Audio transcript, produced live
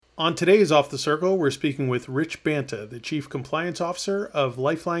On today's Off the Circle, we're speaking with Rich Banta, the Chief Compliance Officer of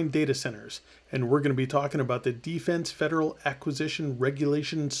Lifeline Data Centers, and we're going to be talking about the Defense Federal Acquisition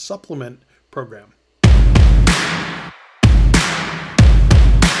Regulation Supplement Program.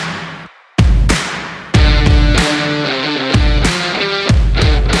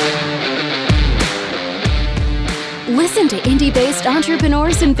 Listen to indie-based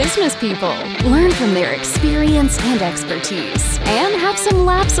entrepreneurs and business people. Learn from their experience and expertise, and have some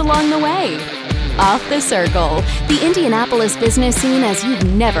laughs along the way. Off the Circle, the Indianapolis business scene as you've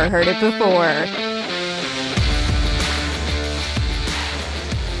never heard it before.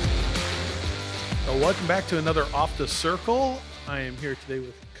 Welcome back to another Off the Circle. I am here today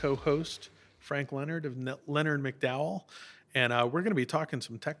with co-host Frank Leonard of Leonard McDowell, and we're going to be talking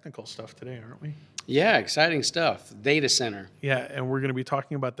some technical stuff today, aren't we? Yeah, exciting stuff. Data center. Yeah, and we're going to be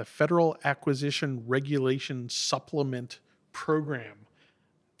talking about the Federal Acquisition Regulation Supplement Program.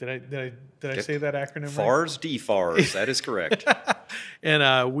 Did I say that acronym right? FARS, DFARS, that is correct.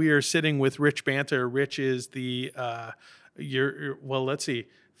 And we are sitting with Rich Banta. Rich is the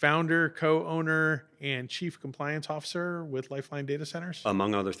founder, co-owner, and chief compliance officer with Lifeline Data Centers.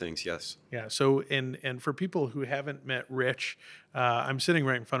 Among other things, yes. Yeah. So, and for people who haven't met Rich, I'm sitting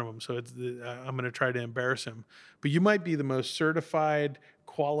right in front of him, so I'm going to try to embarrass him. But you might be the most certified,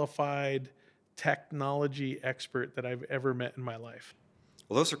 qualified technology expert that I've ever met in my life.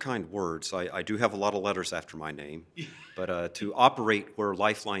 Well, those are kind words. I do have a lot of letters after my name, but to operate where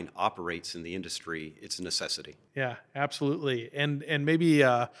Lifeline operates in the industry, it's a necessity. Yeah, absolutely. And maybe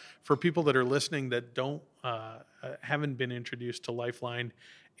for people that are listening that haven't been introduced to Lifeline,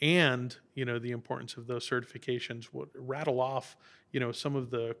 and the importance of those certifications, would rattle off some of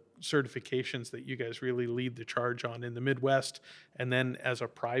the certifications that you guys really lead the charge on in the Midwest, and then as a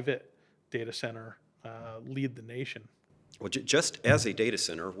private data center, lead the nation. Well, just as a data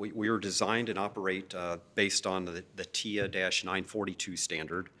center, we are designed and operate based on the TIA-942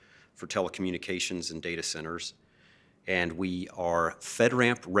 standard for telecommunications and data centers. And we are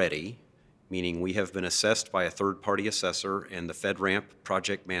FedRAMP ready, meaning we have been assessed by a third-party assessor and the FedRAMP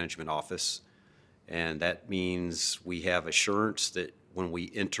Project Management Office. And that means we have assurance that when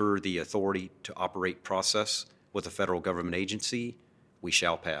we enter the authority to operate process with a federal government agency, we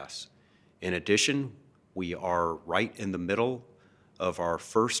shall pass. In addition, we are right in the middle of our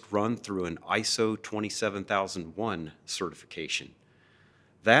first run through an ISO 27001 certification.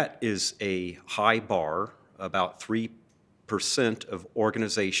 That is a high bar. About 3% of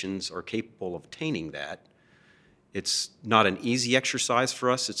organizations are capable of attaining that. It's not an easy exercise for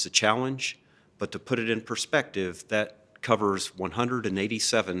us, it's a challenge, but to put it in perspective, that covers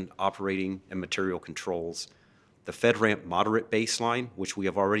 187 operating and material controls. The FedRAMP moderate baseline, which we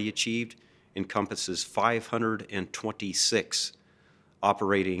have already achieved, encompasses 526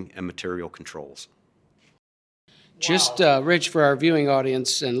 operating and material controls. Just, Rich, for our viewing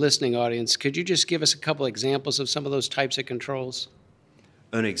audience and listening audience, could you just give us a couple examples of some of those types of controls?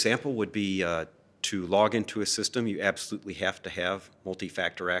 An example would be to log into a system, you absolutely have to have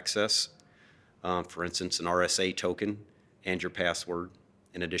multi-factor access. For instance, an RSA token and your password,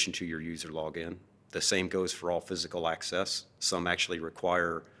 in addition to your user login. The same goes for all physical access. Some actually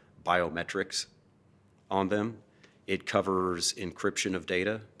require biometrics on them. It covers encryption of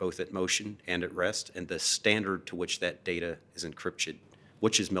data, both at motion and at rest, and the standard to which that data is encrypted,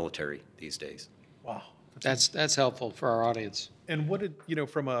 which is military these days. Wow, that's helpful for our audience. And what did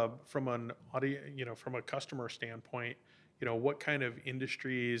from a customer standpoint, what kind of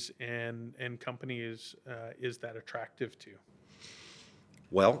industries and companies is that attractive to?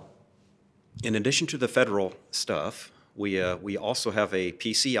 Well, in addition to the federal stuff, we also have a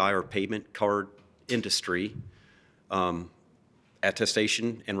PCI, or payment card industry,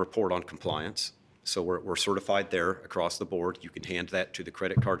 attestation and report on compliance. So we're certified there across the board. You can hand that to the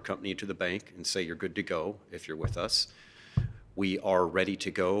credit card company and to the bank and say you're good to go if you're with us. We are ready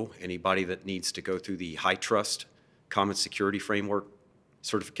to go. Anybody that needs to go through the HITRUST Common Security Framework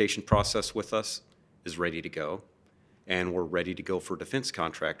certification process with us is ready to go. And we're ready to go for defense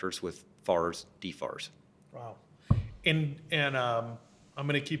contractors with FARS, DFARS. Wow. And I'm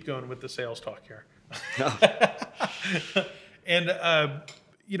going to keep going with the sales talk here. And,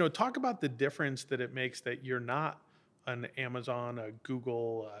 talk about the difference that it makes that you're not an Amazon, a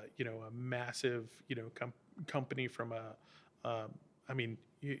Google, a massive, company from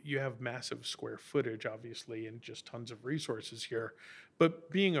you have massive square footage, obviously, and just tons of resources here. But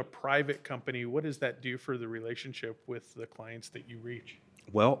being a private company, what does that do for the relationship with the clients that you reach?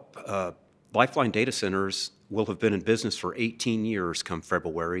 Well, Lifeline Data Centers will have been in business for 18 years come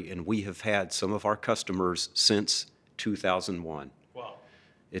February, and we have had some of our customers since 2001. Wow.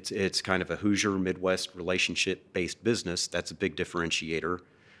 It's kind of a Hoosier Midwest relationship-based business. That's a big differentiator.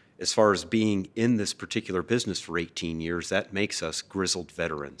 As far as being in this particular business for 18 years, that makes us grizzled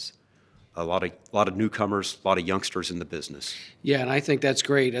veterans. A lot of newcomers, a lot of youngsters in the business. Yeah, and I think that's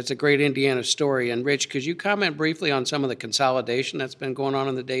great. That's a great Indiana story. And Rich, could you comment briefly on some of the consolidation that's been going on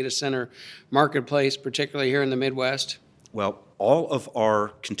in the data center marketplace, particularly here in the Midwest? Well, all of our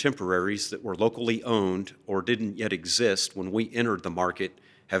contemporaries that were locally owned or didn't yet exist when we entered the market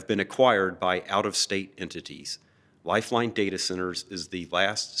have been acquired by out-of-state entities. Lifeline Data Centers is the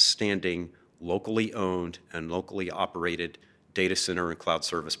last standing locally owned and locally operated data center and cloud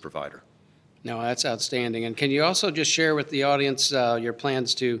service provider. No, that's outstanding. And can you also just share with the audience your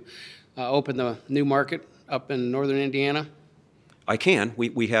plans to open the new market up in northern Indiana? I can.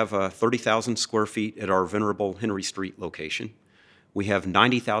 We have 30,000 square feet at our venerable Henry Street location. We have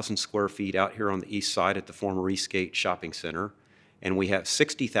 90,000 square feet out here on the east side at the former Eastgate Shopping Center. And we have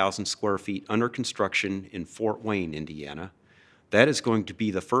 60,000 square feet under construction in Fort Wayne, Indiana. That is going to be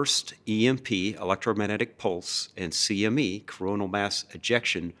the first EMP, electromagnetic pulse, and CME, coronal mass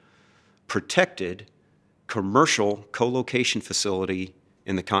ejection, protected commercial co-location facility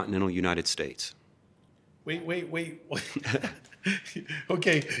in the continental United States. Wait.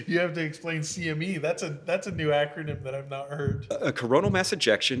 Okay, you have to explain CME. That's a new acronym that I've not heard. A coronal mass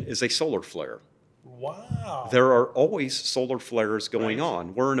ejection is a solar flare. Wow. There are always solar flares going Right.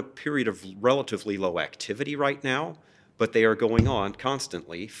 on. We're in a period of relatively low activity right now, but they are going on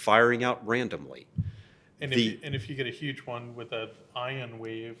constantly, firing out randomly. And if you get a huge one with an ion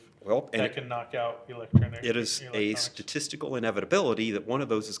wave, Well, and that can knock out electronic. it is a electronics. statistical inevitability that one of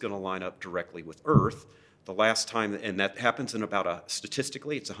those is going to line up directly with Earth. The last time, and that happens in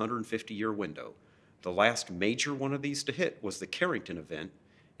statistically, it's a 150-year window. The last major one of these to hit was the Carrington event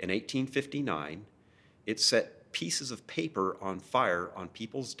in 1859. It set pieces of paper on fire on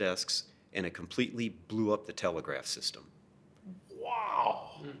people's desks, and it completely blew up the telegraph system.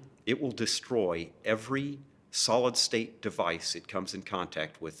 Wow. It will destroy every solid-state device it comes in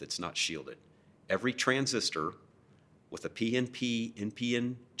contact with that's not shielded. Every transistor with a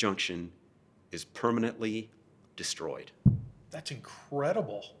PNP-NPN junction is permanently destroyed. That's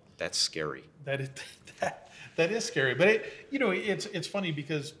incredible. That's scary. That is scary. But it's funny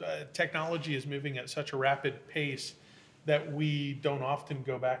because technology is moving at such a rapid pace that we don't often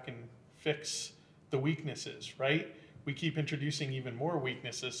go back and fix the weaknesses, right? We keep introducing even more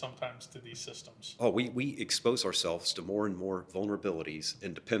weaknesses sometimes to these systems. Oh, we expose ourselves to more and more vulnerabilities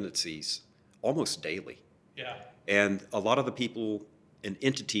and dependencies almost daily. Yeah. And a lot of the people and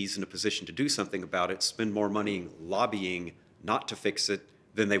entities in a position to do something about it spend more money lobbying not to fix it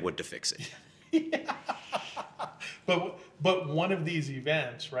than they would to fix it. But one of these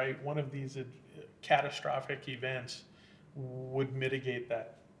events, right? One of these catastrophic events would mitigate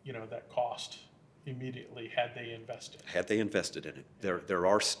that cost immediately had they invested. Had they invested in it. There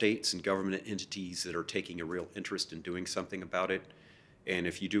are states and government entities that are taking a real interest in doing something about it. And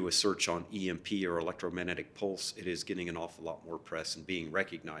if you do a search on EMP or electromagnetic pulse, it is getting an awful lot more press and being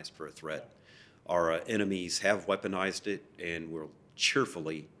recognized for a threat. Our enemies have weaponized it and will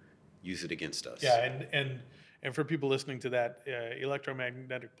cheerfully use it against us. Yeah, and for people listening to that,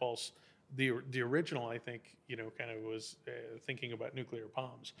 electromagnetic pulse, the original, I think, kind of was thinking about nuclear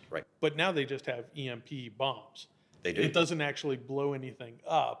bombs. Right. But now they just have EMP bombs. They do. It doesn't actually blow anything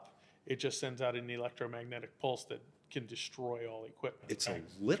up. It just sends out an electromagnetic pulse that can destroy all equipment. It's right?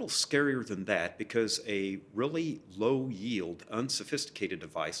 a little scarier than that because a really low yield, unsophisticated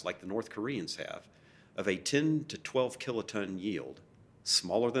device like the North Koreans have, of a 10 to 12 kiloton yield,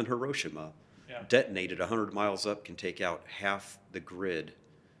 smaller than Hiroshima, Yeah. detonated 100 miles up, can take out half the grid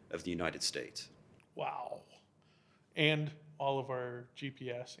of the United States. Wow. And all of our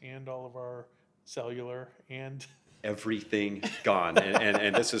GPS and all of our cellular and Everything gone.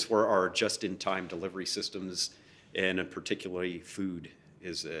 And this is where our just-in-time delivery systems, and particularly food,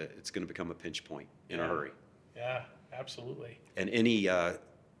 it's going to become a pinch point in a hurry. yeah, absolutely. And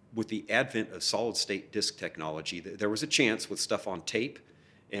with the advent of solid-state disk technology, there was a chance with stuff on tape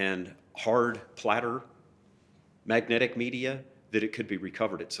and hard platter magnetic media that it could be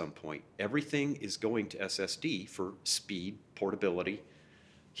recovered at some point. Everything is going to SSD for speed, portability,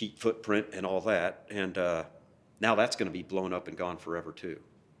 heat footprint, and all that. And now that's going to be blown up and gone forever too.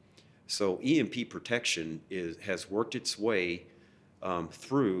 So EMP protection has worked its way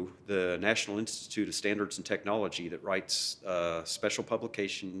through the National Institute of Standards and Technology that writes special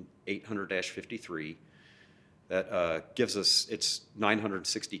publication 800-53 that gives us its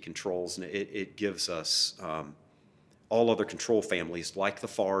 960 controls, and it gives us all other control families like the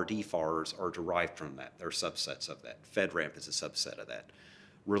FAR, DFARs are derived from that. They're subsets of that. FedRAMP is a subset of that.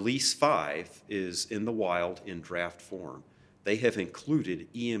 Release 5 is in the wild in draft form. They have included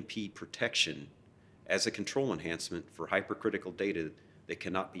EMP protection as a control enhancement for hypercritical data that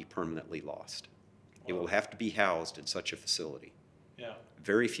cannot be permanently lost. It will have to be housed in such a facility. Yeah.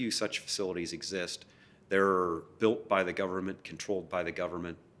 Very few such facilities exist. They're built by the government, controlled by the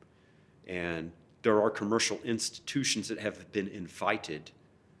government, and there are commercial institutions that have been invited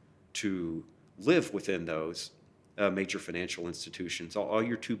to live within those major financial institutions. All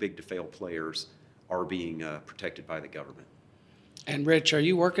your too big to fail players are being protected by the government. And Rich, are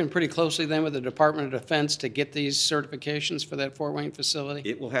you working pretty closely then with the Department of Defense to get these certifications for that Fort Wayne facility?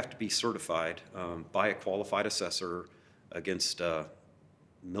 It will have to be certified by a qualified assessor against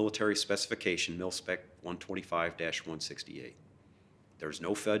military specification, Mil-Spec 125-168. There's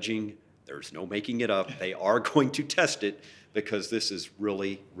no fudging. There's no making it up. They are going to test it because this is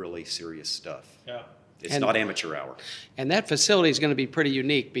really, really serious stuff. Yeah. It's not amateur hour. And that facility is going to be pretty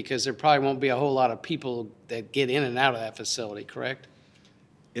unique because there probably won't be a whole lot of people that get in and out of that facility, correct?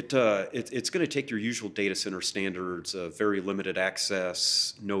 It's going to take your usual data center standards, very limited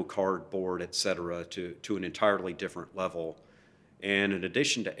access, no cardboard, et cetera, to an entirely different level. And in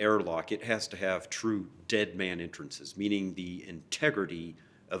addition to airlock, it has to have true dead man entrances, meaning the integrity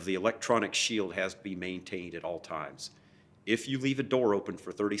of the electronic shield has to be maintained at all times. If you leave a door open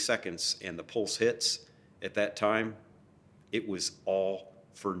for 30 seconds and the pulse hits at that time, it was all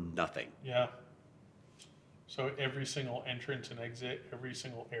for nothing. Yeah. So every single entrance and exit, every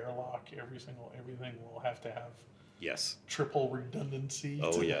single airlock, everything will have to have Yes. triple redundancy.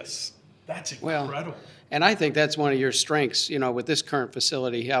 Oh, yes. That's Well, incredible. And I think that's one of your strengths, with this current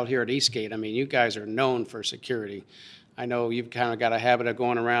facility out here at Eastgate. I mean, you guys are known for security. I know you've kind of got a habit of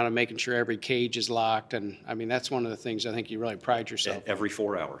going around and making sure every cage is locked. And I mean, that's one of the things I think you really pride yourself on. Every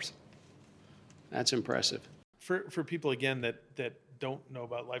 4 hours. That's impressive. For people, again, that don't know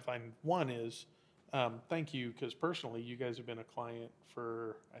about Lifeline, one is thank you, because personally, you guys have been a client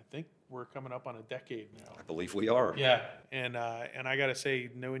for, I think we're coming up on a decade now. I believe we are. Yeah, and I got to say,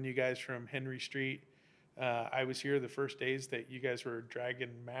 knowing you guys from Henry Street, I was here the first days that you guys were dragging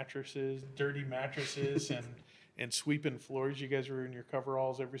mattresses, dirty mattresses, and sweeping floors. You guys were in your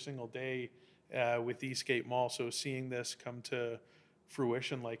coveralls every single day with Eastgate Mall. So seeing this come to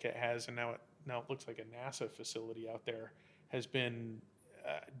fruition like it has, and now it looks like a NASA facility out there, has been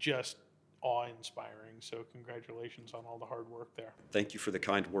just awe-inspiring. So congratulations on all the hard work there. Thank you for the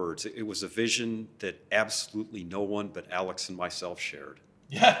kind words. It was a vision that absolutely no one but Alex and myself shared.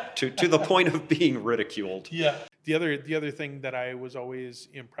 Yeah. To the point of being ridiculed. Yeah. The other thing that I was always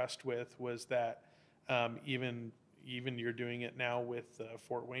impressed with was that even you're doing it now with the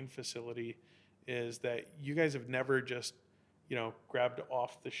Fort Wayne facility, is that you guys have never just grabbed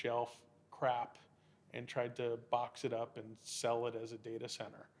off the shelf crap and tried to box it up and sell it as a data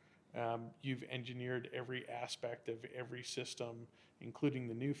center. You've engineered every aspect of every system, including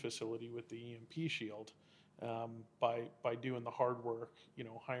the new facility with the EMP shield, by doing the hard work,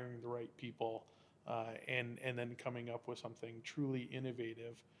 hiring the right people, and then coming up with something truly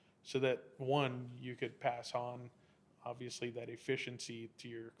innovative, so that one, you could pass on obviously that efficiency to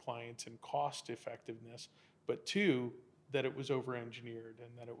your clients and cost effectiveness, but two, that it was over-engineered and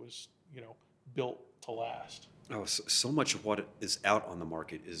that it was built to last. Oh, so much of what is out on the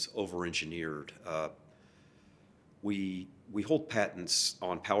market is over-engineered. We hold patents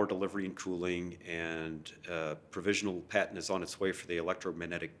on power delivery and cooling, and provisional patent is on its way for the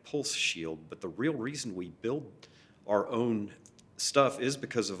electromagnetic pulse shield. But the real reason we build our own stuff is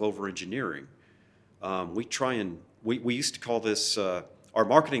because of over-engineering. We used to call this, our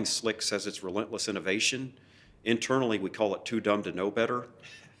marketing slick says it's relentless innovation. Internally, we call it too dumb to know better.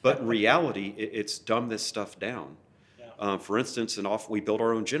 But in reality, it's dumb this stuff down. Yeah. For instance, we build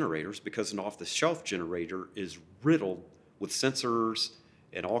our own generators because an off-the-shelf generator is riddled with sensors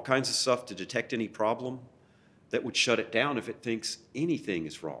and all kinds of stuff to detect any problem that would shut it down if it thinks anything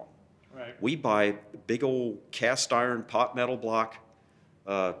is wrong. Right. We buy big old cast iron pot metal block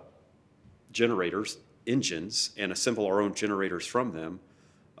generators, engines, and assemble our own generators from them.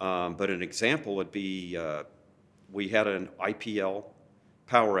 But an example would be we had an IPL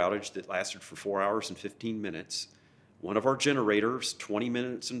power outage that lasted for 4 hours and 15 minutes. One of our generators, 20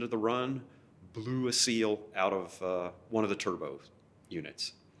 minutes into the run, blew a seal out of one of the turbo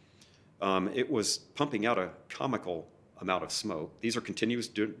units. It was pumping out a comical amount of smoke. These are continuous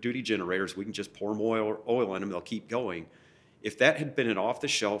duty generators. We can just pour more oil in them, they'll keep going. If that had been an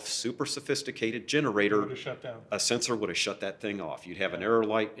off-the-shelf, super sophisticated generator, a sensor would have shut that thing off. You'd have an error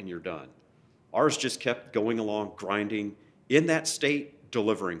light and you're done. Ours just kept going along, grinding, in that state,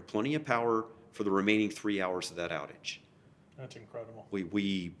 delivering plenty of power for the remaining 3 hours of that outage. That's incredible.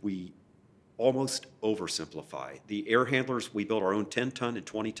 We almost oversimplify. The air handlers, we build our own 10-ton and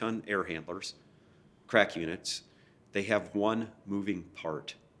 20-ton air handlers, crack units. They have one moving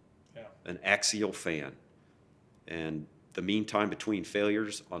part, an axial fan. And the mean time between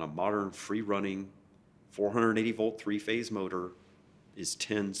failures on a modern free-running 480-volt three-phase motor is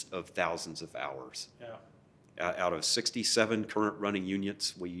tens of thousands of hours. Out of 67 current running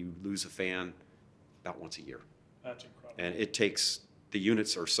units, we lose a fan about once a year. That's incredible. And it takes, the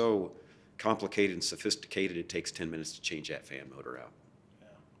units are so complicated and sophisticated, it takes 10 minutes to change that fan motor out.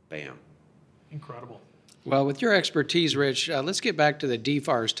 Bam. Incredible. Well, with your expertise, Rich, let's get back to the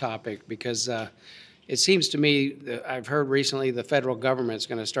DFARS topic, because it seems to me that I've heard recently the federal government's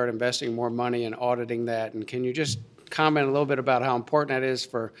going to start investing more money in auditing that. And can you just comment a little bit about how important that is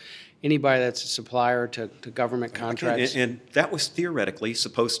for anybody that's a supplier to government contracts? And that was theoretically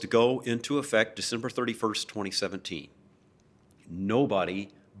supposed to go into effect December 31st, 2017. Nobody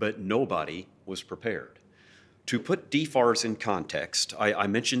was prepared. To put DFARS in context, I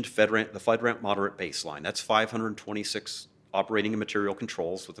mentioned the FedRAMP moderate baseline. That's 526 operating and material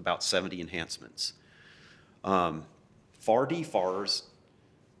controls with about 70 enhancements. FAR DFARS,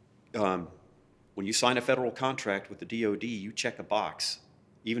 when you sign a federal contract with the DoD, you check a box.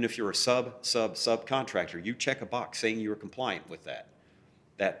 Even if you're a subcontractor, you check a box saying you are compliant with that.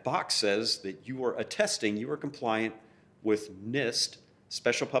 That box says that you are attesting you are compliant with NIST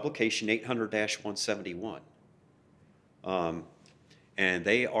Special Publication 800-171. And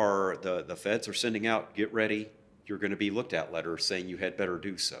they are, the feds are sending out, get ready, you're going to be looked at letters saying you had better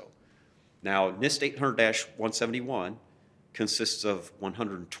do so. Now, NIST 800-171 consists of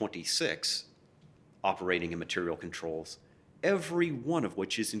 126 operating and material controls, every one of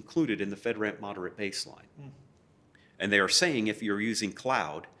which is included in the FedRAMP moderate baseline. And they are saying if you're using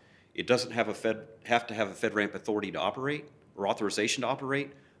cloud, it doesn't have to have a FedRAMP authority to operate or authorization to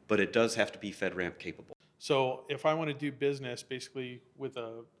operate, but it does have to be FedRAMP capable. So if I want to do business basically with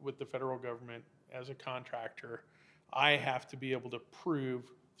the federal government as a contractor, I have to be able to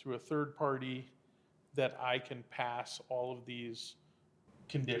prove through a third party that I can pass all of these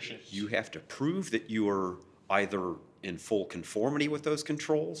conditions. You have to prove that you are either in full conformity with those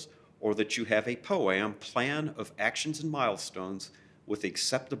controls or that you have a POAM, plan of actions and milestones with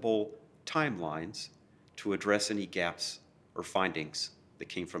acceptable timelines to address any gaps or findings that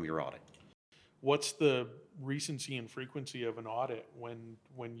came from your audit. What's the recency and frequency of an audit when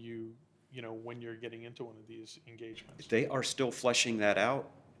you're getting into one of these engagements? They are still fleshing that out.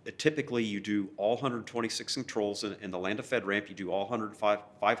 Typically, you do all 126 controls in the land of FedRAMP. You do all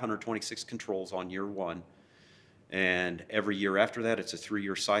 526 controls on year one. And every year after that, it's a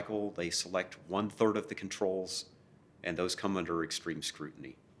 3-year cycle. They select 1/3 of the controls, and those come under extreme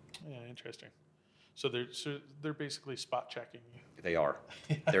scrutiny. Yeah, interesting. So they're basically spot checking you. They are.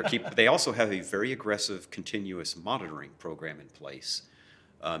 They also have a very aggressive continuous monitoring program in place.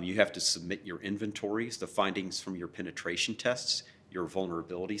 You have to submit your inventories, the findings from your penetration tests, your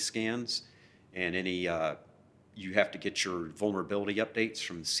vulnerability scans, and you have to get your vulnerability updates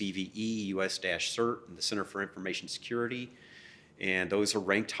from CVE, US-CERT, and the Center for Information Security. And those are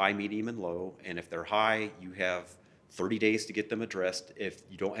ranked high, medium, and low. And if they're high, you have 30 days to get them addressed. If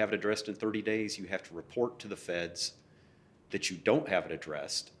you don't have it addressed in 30 days, you have to report to the feds that you don't have it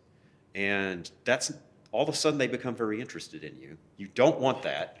addressed. And that's all of a sudden they become very interested in you. You don't want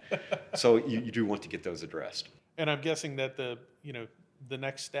that. So you do want to get those addressed. And I'm guessing that the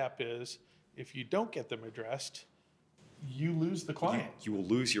next step is if you don't get them addressed, you lose the client. You will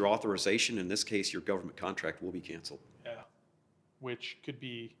lose your authorization. In this case, your government contract will be canceled. Yeah, which could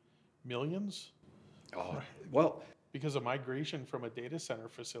be millions. Oh, well, because a migration from a data center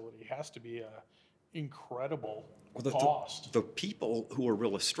facility has to be a incredible Well, cost. the people who are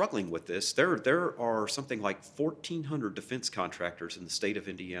really struggling with this, there are something like 1,400 defense contractors in the state of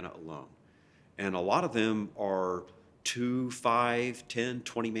Indiana alone. And a lot of them are 2, 5, 10,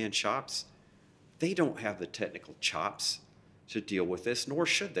 20-man shops. They don't have the technical chops to deal with this, nor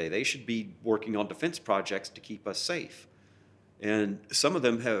should they. They should be working on defense projects to keep us safe. And some of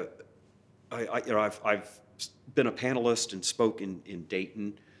them have, I've been a panelist and spoke in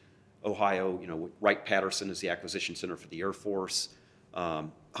Dayton, Ohio. Wright-Patterson is the acquisition center for the Air Force.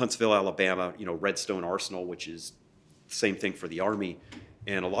 Huntsville, Alabama, Redstone Arsenal, which is the same thing for the Army.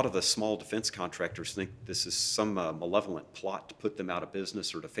 And a lot of the small defense contractors think this is some malevolent plot to put them out of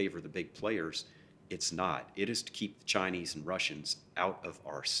business or to favor the big players. It's not. It is to keep the Chinese and Russians out of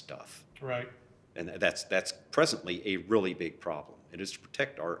our stuff. Right. And that's presently a really big problem. It is to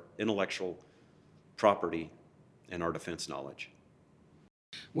protect our intellectual property and our defense knowledge.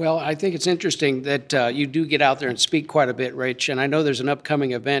 Well, I think it's interesting that you do get out there and speak quite a bit, Rich, and I know there's an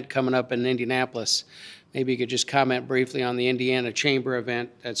upcoming event coming up in Indianapolis. Maybe you could just comment briefly on the Indiana Chamber event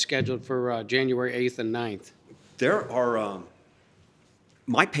that's scheduled for January 8th and 9th. There are,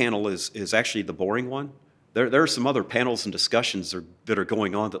 my panel is actually the boring one. There are some other panels and discussions that are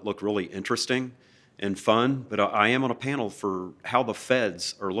going on that look really interesting and fun, but I am on a panel for how the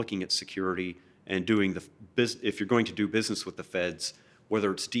feds are looking at security and doing if you're going to do business with the feds,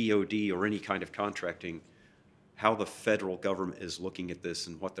 whether it's DOD or any kind of contracting, how the federal government is looking at this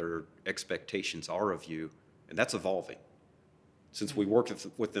and what their expectations are of you, and that's evolving. Since we work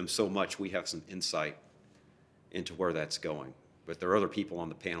with them so much, we have some insight into where that's going. But there are other people on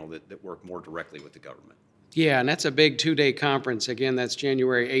the panel that work more directly with the government. Yeah, and that's a big two-day conference. Again, that's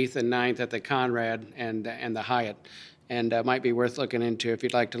January 8th and 9th at the Conrad and the Hyatt. And might be worth looking into if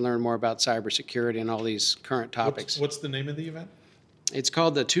you'd like to learn more about cybersecurity and all these current topics. What's the name of the event? It's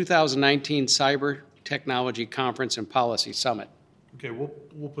called the 2019 Cyber Technology Conference and Policy Summit. Okay,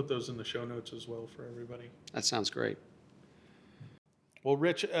 we'll put those in the show notes as well for everybody. That sounds great. Well,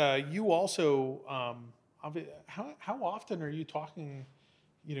 Rich, you also, how often are you talking,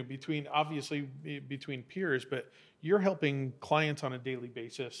 between peers, but you're helping clients on a daily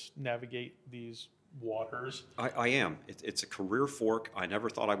basis navigate these waters? I am. It's a career fork I never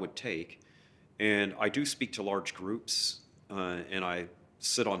thought I would take. And I do speak to large groups, and I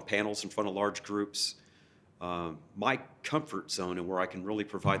sit on panels in front of large groups. My comfort zone and where I can really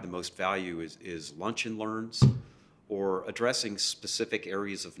provide the most value is lunch and learns or addressing specific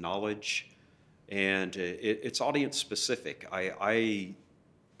areas of knowledge. And it's audience specific. The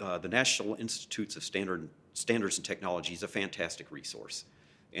National Institutes of Standards and Technology is a fantastic resource.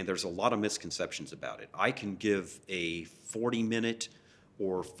 And there's a lot of misconceptions about it. I can give a 40-minute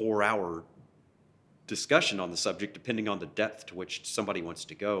or 4-hour discussion on the subject, depending on the depth to which somebody wants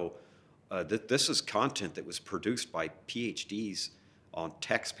to go. This is content that was produced by PhDs on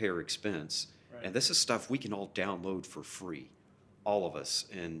taxpayer expense. Right. And this is stuff we can all download for free, all of us.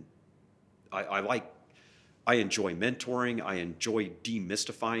 And I enjoy mentoring. I enjoy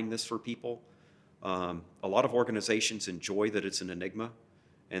demystifying this for people. A lot of organizations enjoy that it's an enigma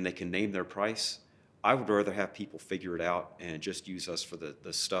and they can name their price. I would rather have people figure it out and just use us for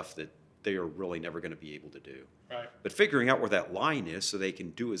the stuff that they are really never going to be able to do. Right. But figuring out where that line is so they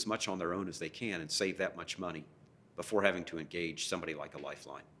can do as much on their own as they can and save that much money before having to engage somebody like a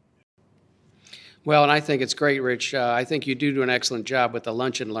Lifeline. Well, and I think it's great, Rich. I think you do an excellent job with the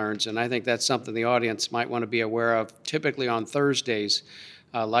lunch and learns, and I think that's something the audience might want to be aware of. Typically on Thursdays,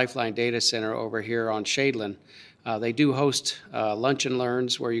 Lifeline Data Center over here on Shadeland, they do host lunch and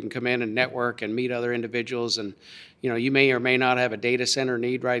learns where you can come in and network and meet other individuals. And you may or may not have a data center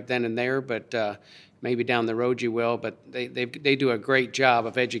need right then and there, but maybe down the road you will. But they do a great job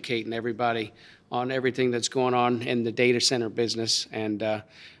of educating everybody on everything that's going on in the data center business.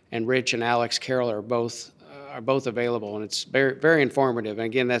 And Rich and Alex Carroll are both available, and it's very, very informative. And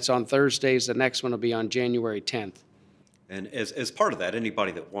again, that's on Thursdays. The next one will be on January 10th. And as part of that,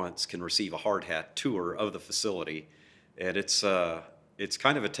 anybody that wants can receive a hard hat tour of the facility, and it's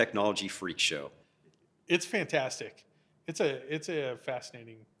kind of a technology freak show. It's fantastic. It's a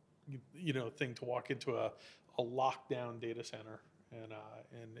fascinating, thing to walk into a lockdown data center, and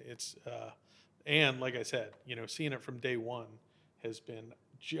it's and like I said, seeing it from day one has been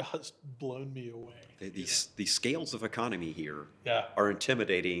just blown me away. The scales of economy here Yeah. are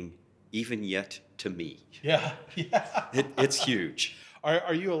intimidating, even yet to me. Yeah. It's huge.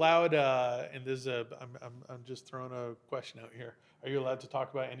 Are you allowed? And this is I'm just throwing a question out here. Are you allowed to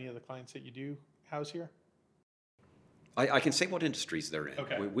talk about any of the clients that you do house here? I can say what industries they're in.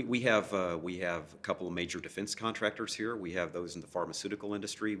 Okay. We have a couple of major defense contractors here. We have those in the pharmaceutical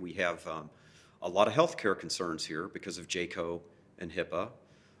industry. We have a lot of healthcare concerns here because of JCO and HIPAA.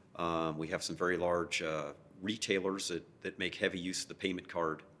 We have some very large retailers that make heavy use of the payment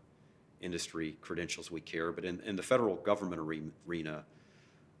card industry credentials we care. But in the federal government arena,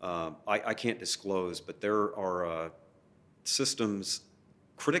 I can't disclose, but there are systems,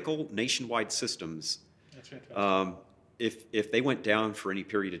 critical nationwide systems. That's fantastic. If they went down for any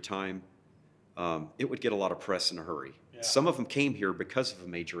period of time, it would get a lot of press in a hurry. Yeah. Some of them came here because of a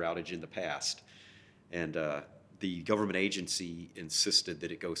major outage in the past, and the government agency insisted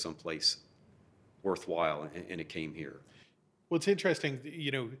that it go someplace worthwhile, and it came here. Well, it's interesting,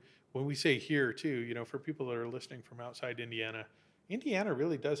 when we say here too, for people that are listening from outside Indiana, Indiana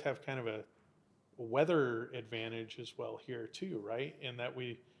really does have kind of a weather advantage as well here too, right? In that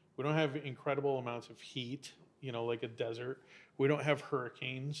we don't have incredible amounts of heat, like a desert. We don't have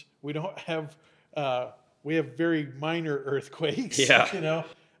hurricanes. We don't have we have very minor earthquakes. Yeah. You know,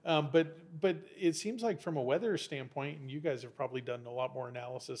 but it seems like from a weather standpoint, and you guys have probably done a lot more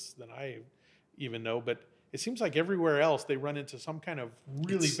analysis than I even know, but it seems like everywhere else they run into some kind of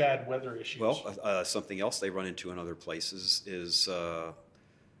really bad weather issues. Well, something else they run into in other places is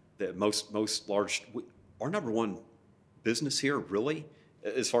that most large. Our number one business here, really,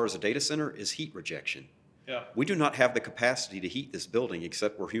 as far as a data center, is heat rejection. Yeah. We do not have the capacity to heat this building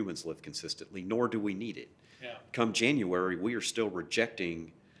except where humans live consistently, nor do we need it. Yeah. Come January, we are still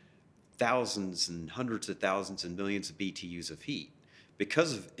rejecting thousands and hundreds of thousands and millions of BTUs of heat.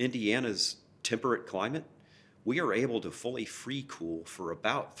 Because of Indiana's temperate climate, we are able to fully free cool for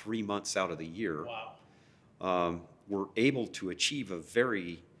about 3 months out of the year. Wow. We're able to achieve a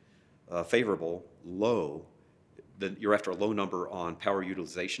very favorable low. You're after a low number on power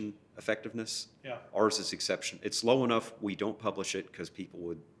utilization effectiveness. Yeah. Ours is exception. It's low enough we don't publish it because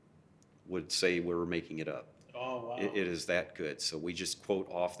people would say we're making it up. Oh, wow. It is that good. So we just quote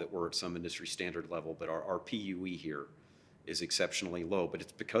off that we're at some industry standard level, but our PUE here is exceptionally low. But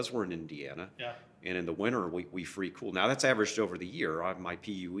it's because we're in Indiana. Yeah. And in the winter, we free cool. Now, that's averaged over the year. My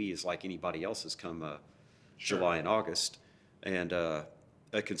PUE is like anybody else's come Sure. July and August. And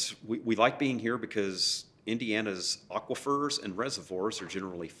we like being here because Indiana's aquifers and reservoirs are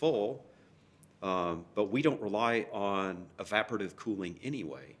generally full, but we don't rely on evaporative cooling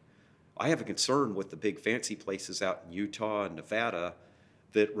anyway. I have a concern with the big fancy places out in Utah and Nevada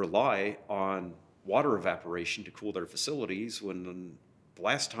that rely on water evaporation to cool their facilities when the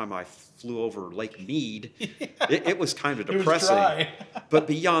last time I flew over Lake Mead, it was kind of depressing. It was dry. But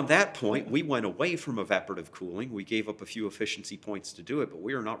beyond that point, we went away from evaporative cooling. We gave up a few efficiency points to do it, but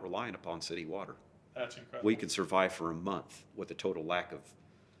we are not relying upon city water. That's incredible. We can survive for a month with a total lack of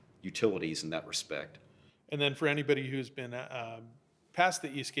utilities in that respect. And then for anybody who's been past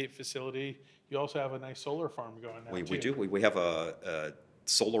the Eastgate facility, you also have a nice solar farm going now, We too. do. We have a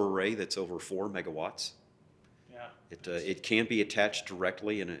solar array that's over 4 megawatts. Yeah. It can be attached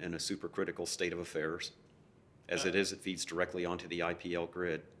directly in a supercritical state of affairs. As it is, it feeds directly onto the IPL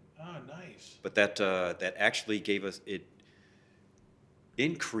grid. Oh, nice. But that actually gave us, it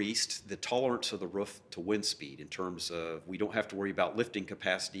increased the tolerance of the roof to wind speed in terms of we don't have to worry about lifting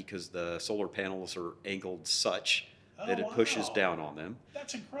capacity because the solar panels are angled such that it pushes wow. down on them.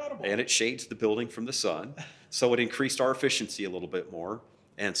 That's incredible. And it shades the building from the sun. So it increased our efficiency a little bit more.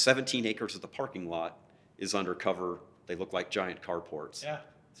 And 17 acres of the parking lot is undercover. They look like giant carports. Yeah.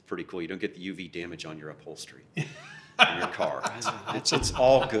 It's pretty cool. You don't get the UV damage on your upholstery in your car. It's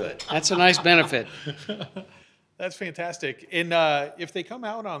all good. That's a nice benefit. That's fantastic. And if they come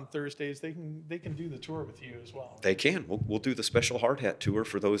out on Thursdays, they can do the tour with you as well. They can. We'll do the special hard hat tour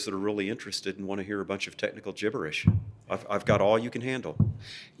for those that are really interested and want to hear a bunch of technical gibberish. I've got all you can handle.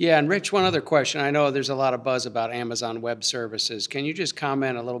 Yeah, and Rich, one other question. I know there's a lot of buzz about Amazon Web Services. Can you just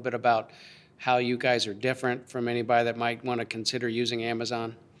comment a little bit about how you guys are different from anybody that might want to consider using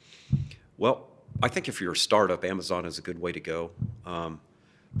Amazon? Well, I think if you're a startup, Amazon is a good way to go.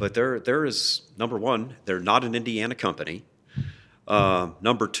 But there is, number one, they're not an Indiana company.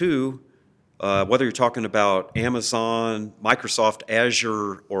 Number two, whether you're talking about Amazon, Microsoft,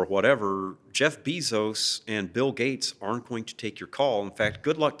 Azure, or whatever, Jeff Bezos and Bill Gates aren't going to take your call. In fact,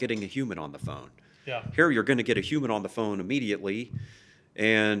 good luck getting a human on the phone. Yeah. Here, you're going to get a human on the phone immediately.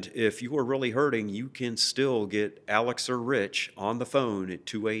 And if you are really hurting, you can still get Alex or Rich on the phone at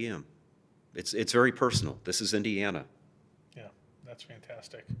 2 a.m. It's very personal. This is Indiana. Yeah, that's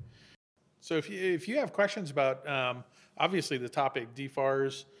fantastic. So if you have questions about obviously the topic,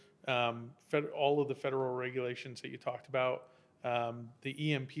 DFARS, all of the federal regulations that you talked about,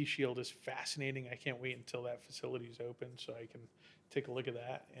 the EMP shield is fascinating. I can't wait until that facility is open so I can take a look at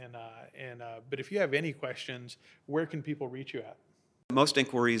that. But if you have any questions, where can people reach you at? Most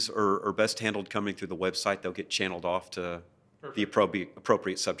inquiries are best handled coming through the website. They'll get channeled off to the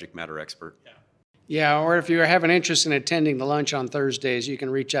appropriate subject matter expert. Yeah. Yeah, or if you have an interest in attending the lunch on Thursdays, you can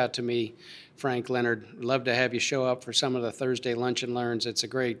reach out to me, Frank Leonard. I'd love to have you show up for some of the Thursday lunch and learns. It's a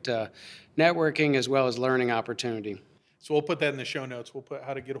great networking as well as learning opportunity. So we'll put that in the show notes. We'll put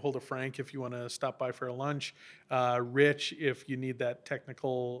how to get a hold of Frank if you want to stop by for a lunch. Rich, if you need that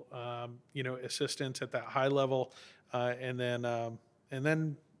technical, assistance at that high level, and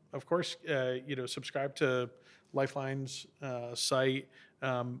then of course, subscribe to Lifeline's site.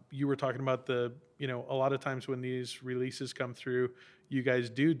 You were talking about a lot of times when these releases come through, you guys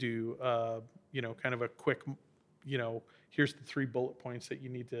do kind of a quick, here's the 3 bullet points that you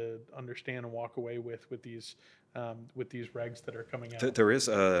need to understand and walk away with these regs that are coming out. There is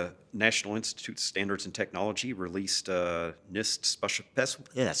a National Institute of Standards and Technology released NIST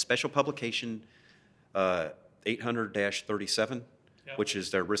special publication 800-37, which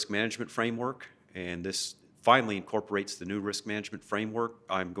is their risk management framework. And this finally incorporates the new risk management framework.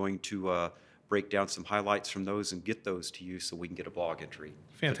 I'm going to break down some highlights from those and get those to you so we can get a blog entry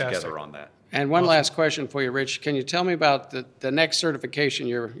put together on that. And one last question for you, Rich. Can you tell me about the next certification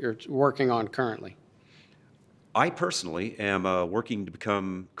you're working on currently? I personally am working to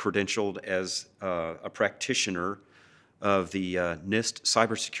become credentialed as a practitioner of the NIST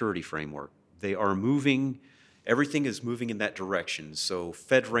cybersecurity framework. They are moving, everything is moving in that direction. So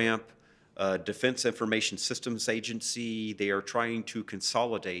FedRAMP, Defense Information Systems Agency, they are trying to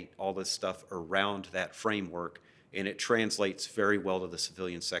consolidate all this stuff around that framework, and it translates very well to the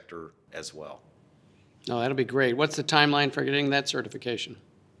civilian sector as well. Oh, that'll be great. What's the timeline for getting that certification?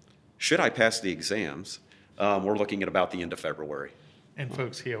 Should I pass the exams, we're looking at about the end of February. And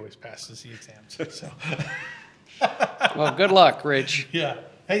folks, he always passes the exams. So, Well, good luck, Rich. yeah.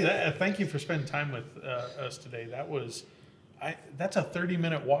 Hey, thank you for spending time with us today. That's a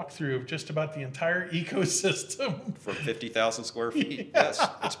 30-minute walkthrough of just about the entire ecosystem. From 50,000 square feet. Yeah. Yes,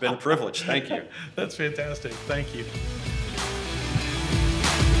 it's been a privilege. Thank you. That's fantastic. Thank you.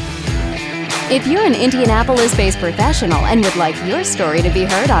 If you're an Indianapolis-based professional and would like your story to be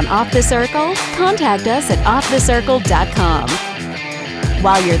heard on Off the Circle, contact us at offthecircle.com.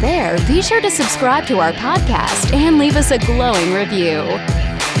 While you're there, be sure to subscribe to our podcast and leave us a glowing review.